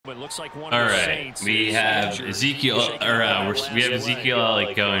moment, looks like one All of the right, Saints we have Ezekiel, we have Ezekiel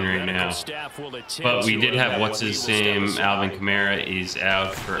like going right now, but we did have what's his name, Alvin Kamara is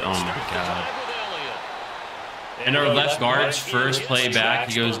out for oh my god. And our left guard's first play back,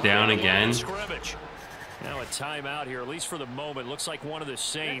 he goes down again. Now a timeout here, at least for the moment. Looks like one of the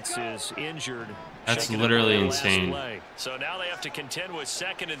Saints is injured. That's literally insane. So now they have to contend with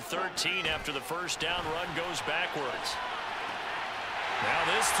 2nd and 13 after the first down run goes backwards. Now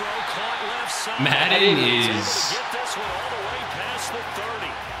this throw caught left side. Madden is... Get this one all the way past the 30.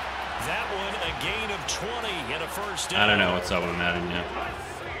 That one a gain of 20 and a first down. I don't know what's up with Madden yet.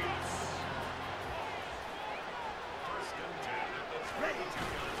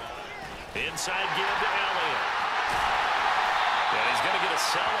 Inside give to Elliott. And he's going to get a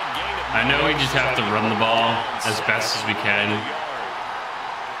solid gain of... I know we just have to run the ball as best as we can.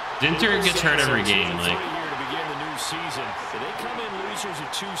 Dinter gets hurt every game, like...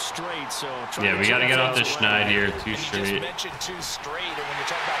 Yeah, we got to get off the schneid here, 2 straight. You just mentioned 2 straight, and when you're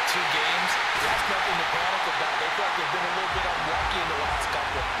talking about 2 games, that's nothing to panic about. They feel like they've been a little bit unlucky in the last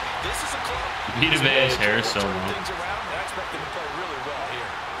couple. This is a club. Vita Vea's hair is so long. I expect them to play really well here.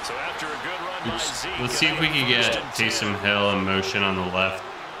 So after a good run by Zeke, let's see if we can get Taysom Hill in motion on the left.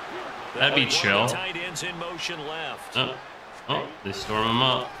 That'd be chill. Oh, oh, they storm him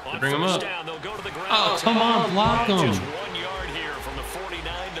up. They bring him up. Oh, come on, block him.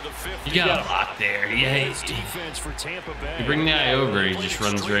 You got a block there. Yeah. You bring the guy over, he just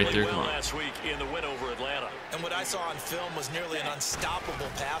runs right through. Come on. And what I saw on film was nearly an unstoppable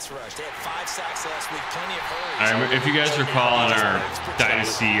pass rush. They had 5 sacks last week, plenty of hurries. If you guys recall in our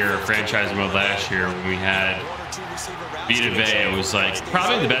Dynasty or franchise mode last year when we had Vita Vea, it was like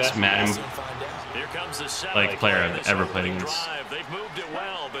probably the best Madden like player I've ever played against. They've moved it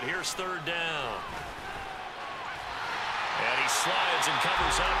well, but here's 3rd down. And he slides and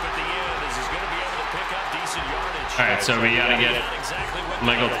covers up at the end as he's going to be able to pick up decent yardage. All right, so we got to get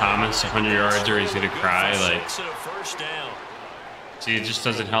Michael Thomas 100 yards or he's going to cry. Like, see, it just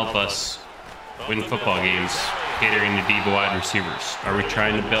doesn't help us win football games catering to diva wide receivers. Are we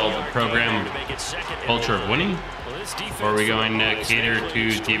trying to build a program culture of winning? Or are we going to cater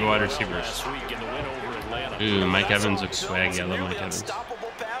to diva wide receivers? Ooh, Mike Evans looks swaggy. I love Mike Evans.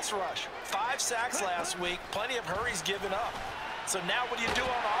 5 sacks last week, plenty of hurries given up. So now what do you do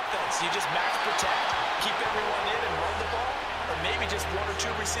on offense? You just max protect, keep everyone in and run the ball? Or maybe just 1 or 2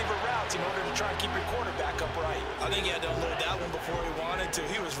 receiver routes in order to try and keep your quarterback upright? I think he had to unload that one before he wanted to.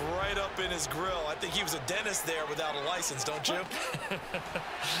 He was right up in his grill. I think he was a dentist there without a license, don't you?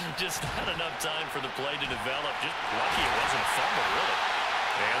 Just not enough time for the play to develop. Just lucky it wasn't a fumble, really.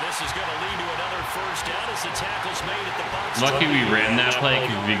 And this is going to lead to another first down as the tackle's made at the box. Lucky we ran that play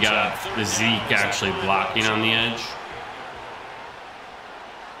because we got the Zeke actually blocking on the edge.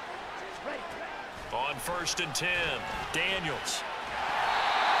 On 1st and 10, Daniels.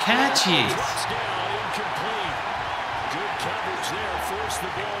 Catch it.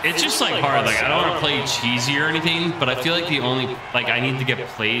 It's just like hard. Like I don't want to play cheesy or anything, but I feel like the only I need to get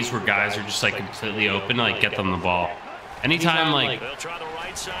plays where guys are just like completely open, like get them the ball. Anytime like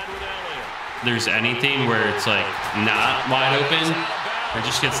there's anything where it's like not wide open, it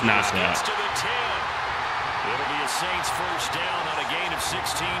just gets knocked out. It'll be a Saints first down on a gain of 16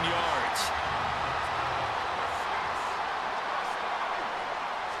 yards.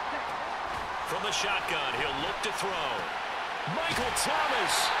 From the shotgun, he'll look to throw. Michael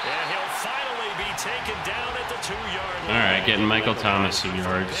Thomas, and he'll finally be taken down at the 2-yard line. All right, getting Michael Thomas some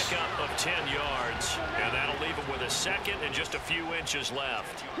yards. Pickup of 10 yards, and that'll leave him with a 2nd and just a few inches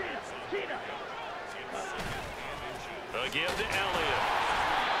left. A give to Elliott,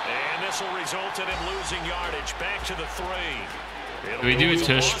 and this will result in him losing yardage back to the 3. Do we do a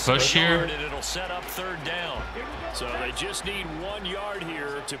tush push here? And it'll set up 3rd down. So they just need 1 yard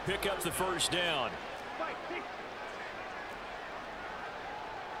here to pick up the first down.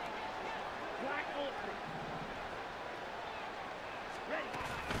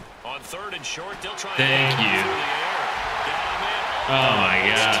 On 3rd and short, they'll try. Thank you. Oh my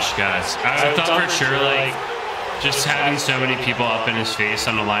gosh, guys! I thought for sure like just having so many people up in his face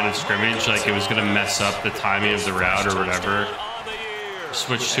on the line of scrimmage, like it was gonna mess up the timing of the route or whatever.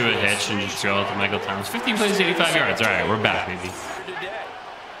 Switch to a hitch and just go to Michael Thomas. 15 plays, 85 yards. All right, we're back, baby.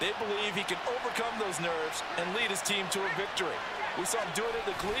 They believe he can overcome those nerves and lead his team to a victory. We saw him do it at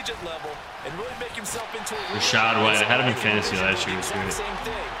the collegiate level and really make himself into a Rashad White. I had him in fantasy last year. Same thing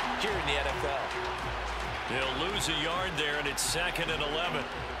here in the NFL. They'll lose a yard there, and it's 2nd and 11.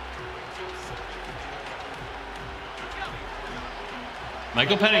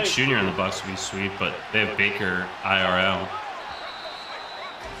 Michael Penix Jr. on the Bucs would be sweet, but they have Baker IRL.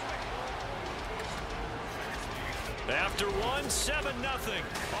 After one, 7-0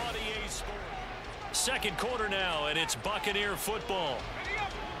 on EA Sports. Second quarter now, and it's Buccaneer football.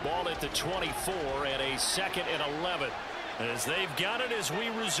 Ball at the 24 and a 2nd and 11. As they've got it as we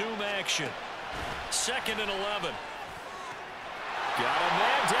resume action. 2nd and 11. Got a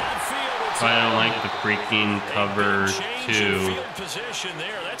man downfield. I don't like the freaking cover 2.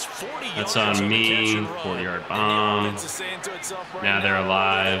 That's on me. 40-yard bomb. Now they're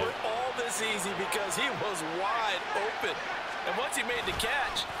alive. All this easy because he was wide open. And once he made the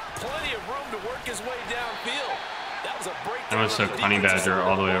catch, plenty of room to work his way downfield. That was a breakdown. I must have Honey Badger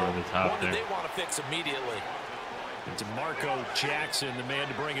all the way over the top there. They want to fix immediately. DeMarco Jackson, the man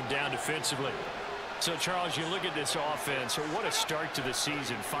to bring him down defensively. So, Charles, you look at this offense, so what a start to the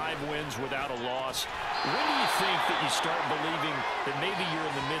season. 5 wins without a loss. When do you think that you start believing that maybe you're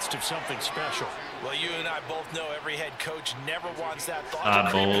in the midst of something special? Well, you and I both know every head coach never wants that thought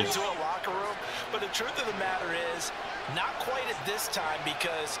to creep into a locker room. But the truth of the matter is, not quite at this time,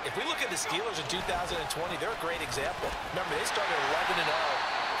 because if we look at the Steelers in 2020, they're a great example. Remember, they started 11-0,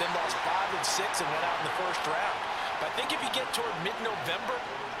 then lost 5 and 6 and went out in the first round. But I think if you get toward mid-November,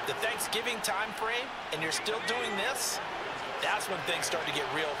 the Thanksgiving time frame, and you're still doing this, that's when things start to get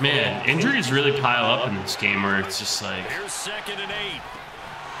real. Man, injuries really pile up in this game where it's just like... Here's 2nd and 8.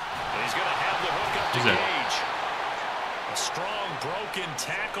 He's going to have the hook up to Gage. A strong broken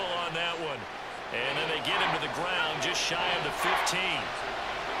tackle on that one. And then they get him to the ground just shy of the 15.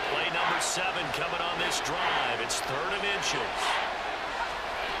 Play number 7 coming on this drive. It's 3rd and inches.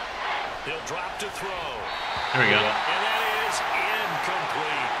 He'll drop to throw. There we go. And that is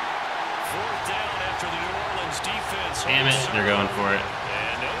incomplete. 4th down after the New Orleans defense. Damn it, they're going for it.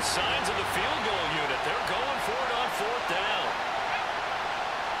 And no signs of the field goal unit. They're going for it on 4th down.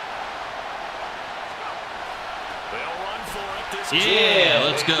 They'll run for it. Yeah,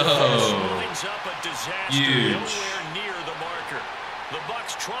 let's go. Huge. Nowhere near the marker. The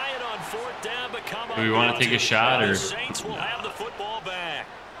Bucs try it on 4th down, but come on. Do we want to take a shot, or the Saints will have the football back.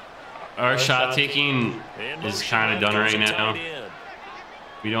 Our shot taking is kind of done right now.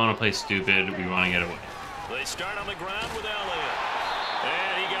 We don't want to play stupid. We want to get away. They start on the ground with Elliott.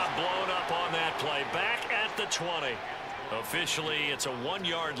 And he got blown up on that play. Back at the 20. Officially, it's a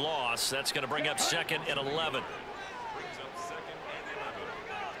 1-yard loss. That's going to bring up 2nd and 11.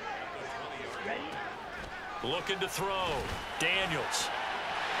 Looking to throw. Daniels.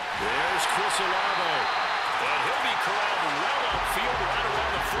 There's Chris Olave. And he'll be corralled well upfield right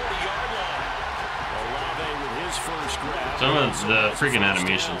around the 40-yard line. Olave with his first grab. Some of the freaking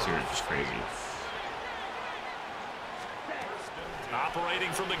animations here are just crazy. Operating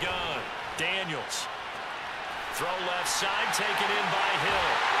from the gun. Daniels. Throw left side, taken in by Hill.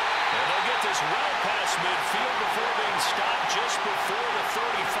 And they'll get this well past midfield before being stopped just before the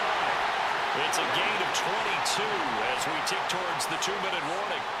 35. It's a gain of 22 as we tick towards the 2-minute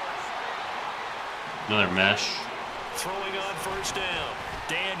warning. Another mesh. Throwing on 1st down.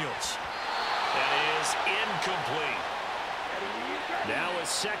 Daniels. That is incomplete. Now a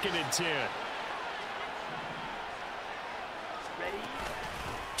 2nd and 10.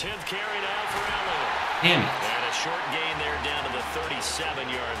 10th carry now for Elliott. Damn it. And a short gain there down to the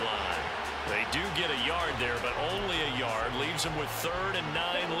 37-yard line. They do get a yard there, but only a yard. Leaves them with 3rd and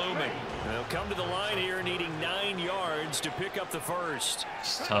 9 looming. They'll come to the line here needing 9 yards to pick up the first.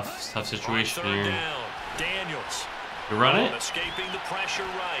 It's tough situation here. Down. Daniels. You run it? Escaping the pressure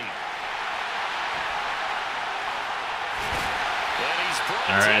right.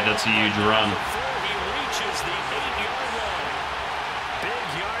 All right, that's a huge run. He reaches the 8-yard line. Big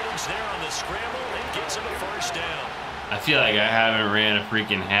yardage there on the scramble and gets him a 1st down. I feel like I haven't ran a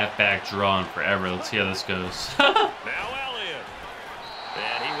freaking halfback draw in forever. Let's see how this goes. Now Elliott.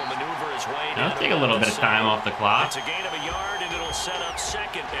 And he will maneuver his way down. I'll take a little bit of time off the clock. It's a gain of a yard, and it'll set up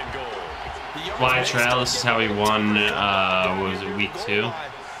 2nd and goal. Fly trail. This is how we won. What was it, week 2?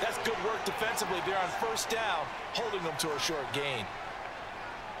 That's good work defensively there on 1st down, holding them to a short gain.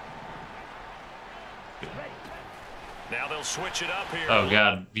 Now they'll switch it up here. Oh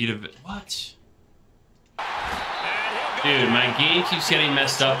God, what? Dude, my game keeps getting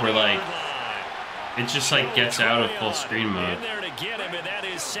messed up where like it just like gets out of full screen mode.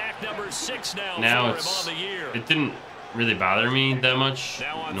 Now it didn't really bother me that much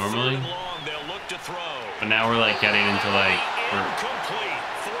normally, but now we're like getting into like we're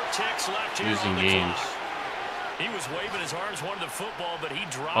losing games. He was waving his arms, wanted the football, but he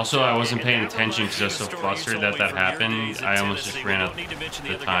dropped. Also, I wasn't paying attention because I was so flustered that happened. I almost just ran out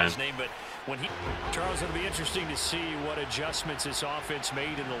the time. Charles, it'll be interesting to see what adjustments this offense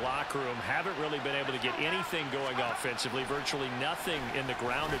made in the locker room. Haven't really been able to get anything going offensively, virtually nothing in the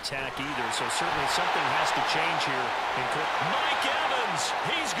ground attack either. So certainly something has to change here. Mike Evans,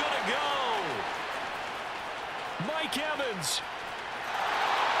 he's going to go. Mike Evans.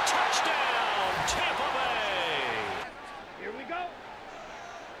 Touchdown, Tampa Bay. Here we go.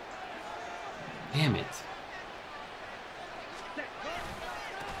 Damn it.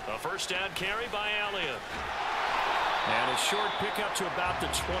 A first down carry by Elliott. And a short pickup to about the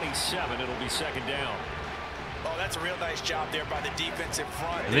 27. It'll be second down. Oh, that's a real nice job there by the defense in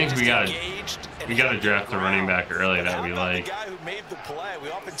front. I think we got to draft a running back early that we like. The guy who made the play. We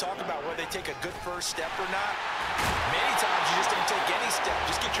often talk about whether they take a good first step or not. Many times you just don't take any step.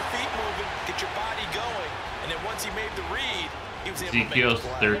 Just get your feet moving, get your body going, and then once he made the read, he was able to make the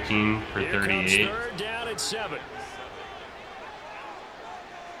play. 13 for 38. Third down at 7.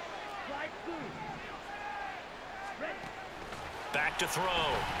 Back to throw.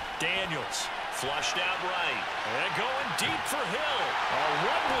 Daniels flushed out right. And going deep for Hill. Oh,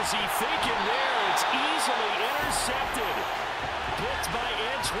 what was he thinking there? It's easily intercepted. Picked by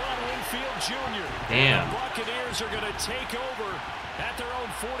Antoine Winfield Jr. Damn. The Buccaneers are going to take over at their own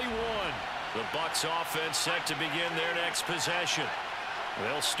 41. The Bucs offense set to begin their next possession.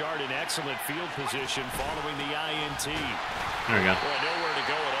 They'll start in excellent field position following the INT. There we go. Boy, nowhere to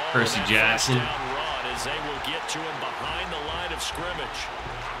go at all. Percy Jackson. As they will get to him behind the line of scrimmage.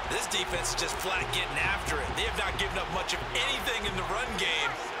 This defense is just flat getting after it. They have not given up much of anything in the run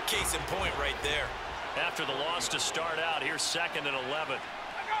game. Case in point right there. After the loss to start out, here's 2nd and 11.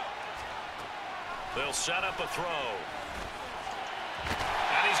 They'll set up a throw.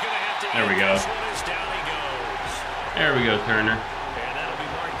 And he's going to have to. There we go. Down he goes. There we go, Turner. And that'll be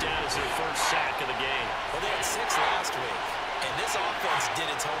marked down as their first sack of the game. Well, they had 6 last week. And this offense did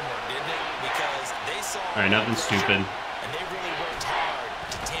its homework, didn't it? Because they saw... All right, nothing stupid. And they really worked hard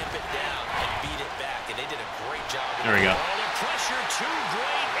to tamp it down and beat it back. And they did a great job. There we go. Oh, the pressure too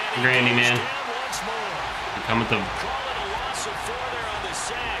great. And Grandy, man. Once more. You come with the... Call it a loss of 4 there on the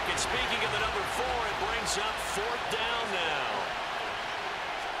sack. And speaking of the number 4, it brings up 4th down now.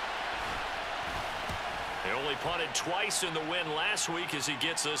 They only punted twice in the win last week as he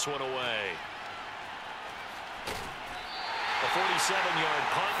gets this one away. A 47-yard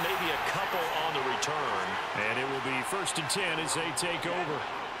punt, maybe a couple on the return. And it will be 1st and 10 as they take over.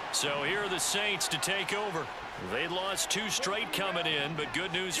 So here are the Saints to take over. They lost 2 straight coming in, but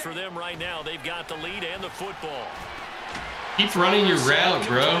good news for them right now. They've got the lead and the football. Keep running your route,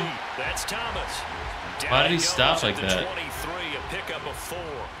 bro. That's Thomas. Why did he stop like that? 23, a pickup of 4.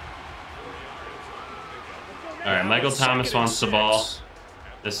 All right, Michael Thomas wants the ball.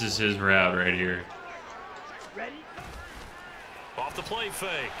 This is his route right here. Off the play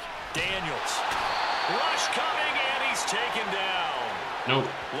fake. Daniels. Rush coming, and he's taken down. Nope.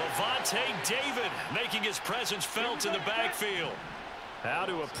 Levante David making his presence felt in the backfield. How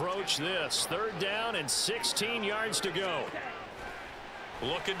to approach this. 3rd down and 16 yards to go.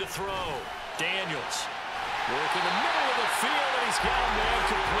 Looking to throw. Daniels. Work in the middle of the field, and he's got a man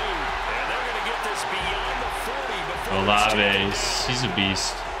complete. And they're going to get this beyond the 40 before Olave, he's a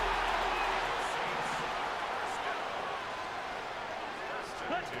beast.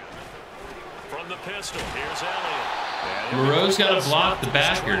 From the pistol, here's Elliott. Moreau's got to block the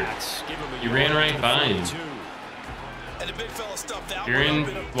backer. He ran right by him. If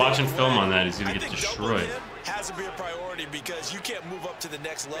you're watching film on that, he's going to get destroyed. Has to be a priority because you can't move up to the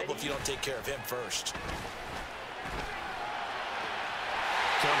next level if you don't take care of him first.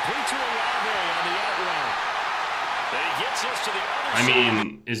 Complete to Olave on the out route. And he gets us to the other I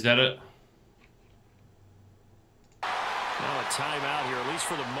mean, is that a... Well, a timeout here, at least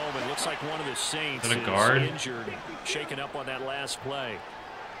for the moment. Looks like one of the Saints is injured, shaken up on that last play.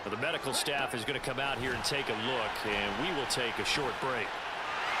 But the medical staff is going to come out here and take a look, and we will take a short break.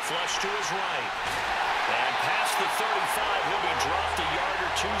 Flush to his right. And past the 35, he'll be dropped a yard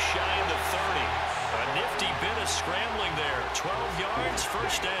or 2 shy of the 30. A nifty bit of scrambling there. 12 yards,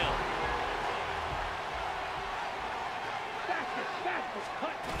 first down.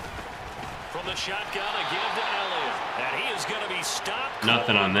 From the shotgun, a give to Elliott. And he is going to be stopped.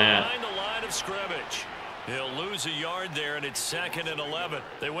 Nothing on that. Behind the line of scrimmage. He'll lose a yard there, and it's 2nd and 11.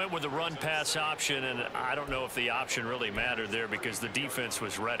 They went with the run-pass option, and I don't know if the option really mattered there because the defense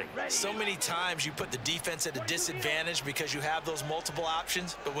was ready. So many times you put the defense at a disadvantage because you have those multiple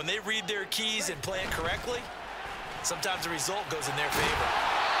options, but when they read their keys and play it correctly, sometimes the result goes in their favor.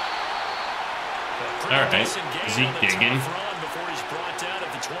 All right, Zeke digging. Before he's brought down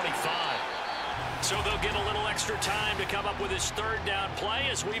at the 25. So they'll get a little extra time to come up with his third down play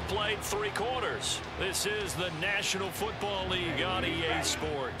as we played 3 quarters. This is the National Football League on EA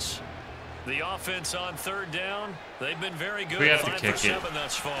Sports. The offense on third down, they've been very good. We have to 5 kick for it. 7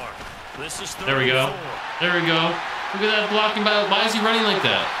 thus far. This is There we go. There we go. Look at that blocking by. Why is he running like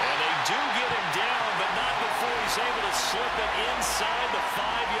that? And they do get him down, but not before he's able to slip it inside the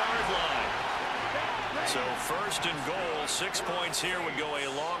 5-yard line. So 1st and goal, 6 points here would go a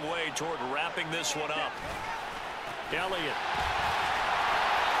long way toward wrapping this one up. Elliott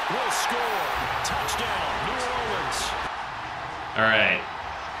will score. Touchdown, New Orleans. All right.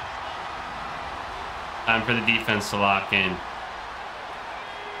 Time for the defense to lock in.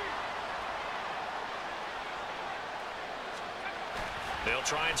 They'll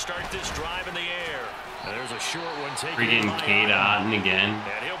try and start this drive in the air. And there's a short one taken. Freaking Cade Otten again.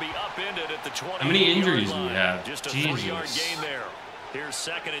 And he'll be upended at the 20. How many injuries do we have? Just a Jesus. 3-yard gain there. Here's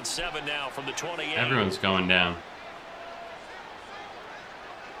 2nd and 7 now from the 28. Everyone's going down.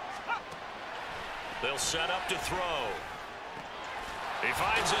 They'll set up to throw. He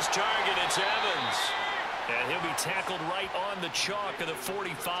finds his target. It's Evans. And he'll be tackled right on the chalk of the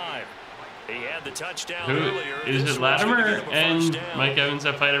 45. He had the touchdown earlier. Is it Latimer and Mike Evans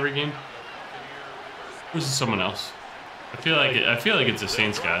that fight every game? Or is it someone else? I feel like it's a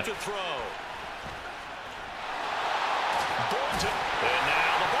Saints guy.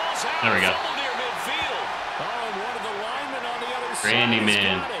 There we go. Randy,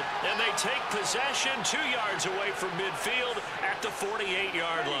 man. And they take possession 2 yards away from midfield at the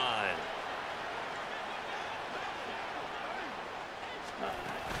 48-yard line.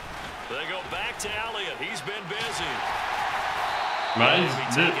 They go back to Elliott. He's been busy.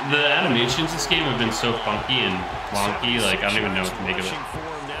 The animations this game have been so funky and wonky, like I don't even know what to make of it.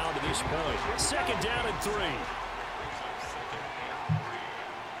 Now to this point. 2nd down and 3.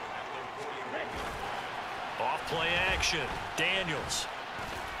 Off play action. Daniels.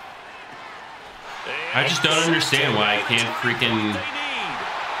 I just don't understand why I can't freaking.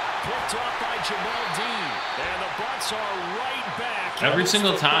 Picked off by Jamel Dean. And the Bucs are right back. Every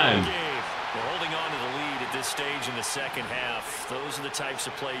single time. We're holding on to the lead at this stage in the 2nd half. Those are the types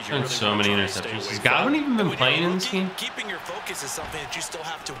of plays you're really so many interceptions. Has Godwin even been playing in this game? Keeping your focus is something that you still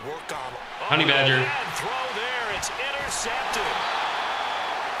have to work on. Honey Badger. Throw there. It's intercepted.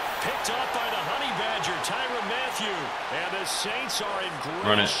 Picked up by the Honey Badger, Tyrann Mathieu. And the Saints are in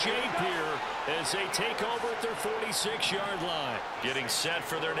great shape here as they take over at their 46-yard line. Getting set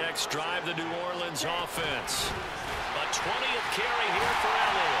for their next drive, the New Orleans offense. A 20th carry here for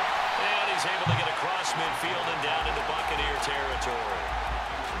Elliott. And he's able to get across midfield and down into Buccaneer territory.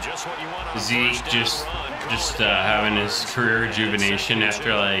 Just what you want on Zeke just having his career rejuvenation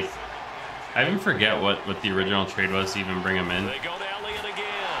after, like, I even forget what the original trade was to even bring him in. They go to Elliott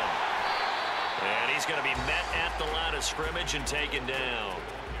again. And he's going to be met at the line of scrimmage and taken down.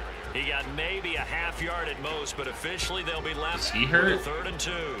 He got maybe a half yard at most, but officially they'll be left. Is he hurt? 3rd and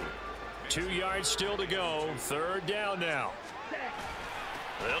 2. 2 yards still to go. 3rd down now.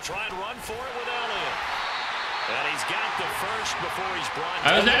 They'll try and run for it with Elliott. And he's got the first before he's brought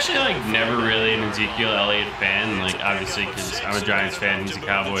down. I was actually like never really an Ezekiel Elliott fan, like obviously because I'm a Giants fan, he's a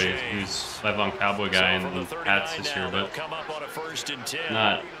Cowboy, he's a lifelong Cowboy guy in the Pats this year, but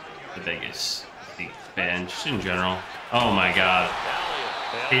not the biggest fan, just in general. Oh my God.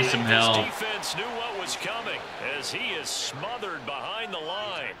 Taysom Hill. Defense knew what was coming as he is smothered behind the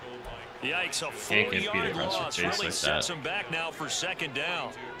line. Yikes, a 4-yard loss really sets him back now for 2nd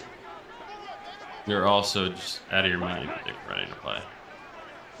down. You're also just out of your mind if they're ready to play.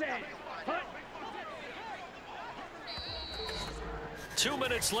 Two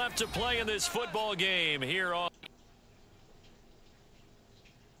minutes left to play in this football game here on.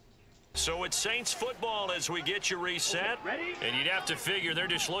 So it's Saints football as we get you reset. And you'd have to figure they're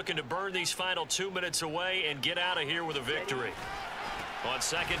just looking to burn these final 2 minutes away and get out of here with a victory. On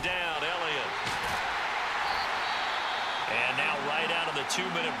 2nd down, Elliott. And now right out of the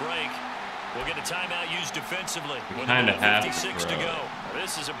 2-minute break, we'll get a timeout used defensively. We kind of have 56 to go.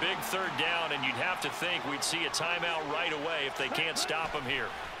 This is a big 3rd down, and you'd have to think we'd see a timeout right away if they can't stop him here.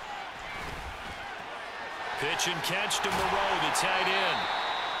 Pitch and catch to Moreau, the tight end.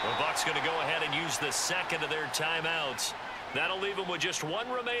 The Bucs going to go ahead and use the 2nd of their timeouts. That'll leave them with just 1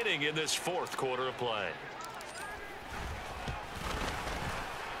 remaining in this 4th quarter of play.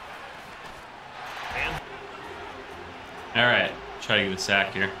 All right, try to get a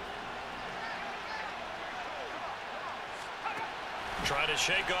sack here. Try to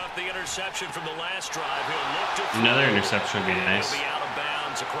shake off the interception from the last drive. He'll look to another interception would be nice. He'll be out of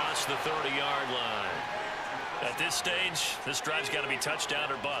bounds across the 30-yard line. At this stage, this drive's got to be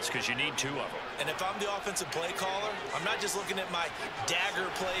touchdown or bust because you need 2 of them. And if I'm the offensive play caller, I'm not just looking at my dagger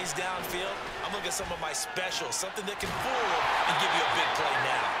plays downfield. I'm looking at some of my specials, something that can fool and give you a big play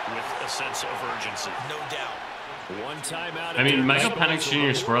now. With a sense of urgency. No doubt. One timeout. I mean, Michael Penix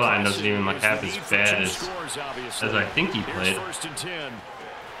Jr.'s scoreline doesn't even look half as bad as I think he played. First and 10.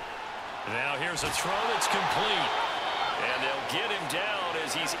 Now here's a throw that's complete. And they'll get him down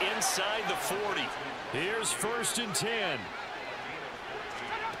as he's inside the 40. Here's first and 10.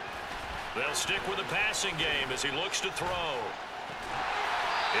 They'll stick with the passing game as he looks to throw.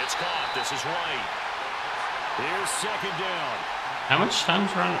 It's caught. This is White. Here's second down. How much time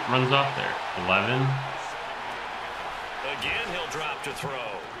runs off there? 11? Again, he'll drop to throw.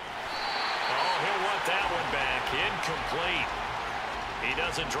 Oh, he'll want that one back. Incomplete. He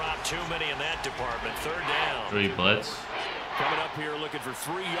doesn't drop too many in that department. Third down. 3 blitz. Coming up here looking for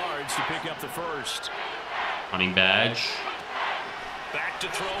 3 yards to pick up the first. Hunting badge. Back to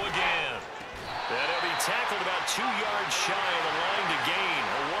throw again. And he'll be tackled about 2 yards shy of the line to gain.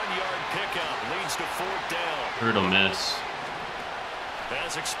 A 1-yard pickup leads to 4th down. Third will miss.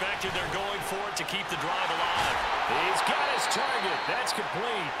 As expected, they're going for it to keep the drive alive. He's got his target. That's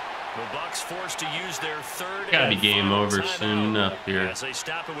complete. The Bucs forced to use their third. Gotta be game over soon enough here. As they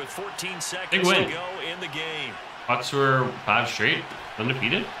stop it with 14 seconds Big win. to go in the game. Bucs were 5 straight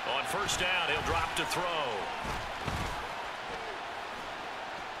undefeated. On first down, he'll drop to throw.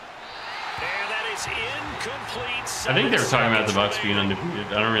 And that is incomplete. I think they were talking about the Bucs being undefeated.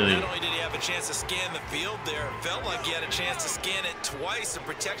 I don't really. Not only did he have a chance to scan the field there, it felt like he had a chance to scan it twice. The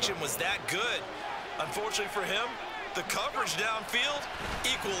protection was that good. Unfortunately for him, the coverage downfield,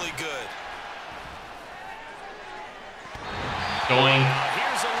 equally good. Going.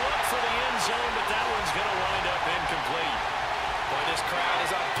 Here's a look for the end zone, but that one's going to wind up incomplete. Boy, this crowd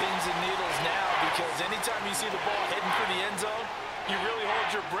is on pins and needles now because anytime you see the ball heading for the end zone, you really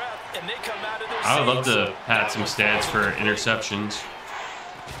hold your breath, and they come out of their I would love seats. to pat some stats for interceptions.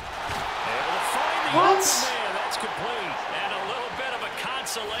 What? That's complete. And a little bit of a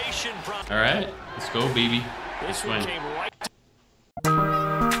consolation. All right, let's go, baby. This Let's win. came right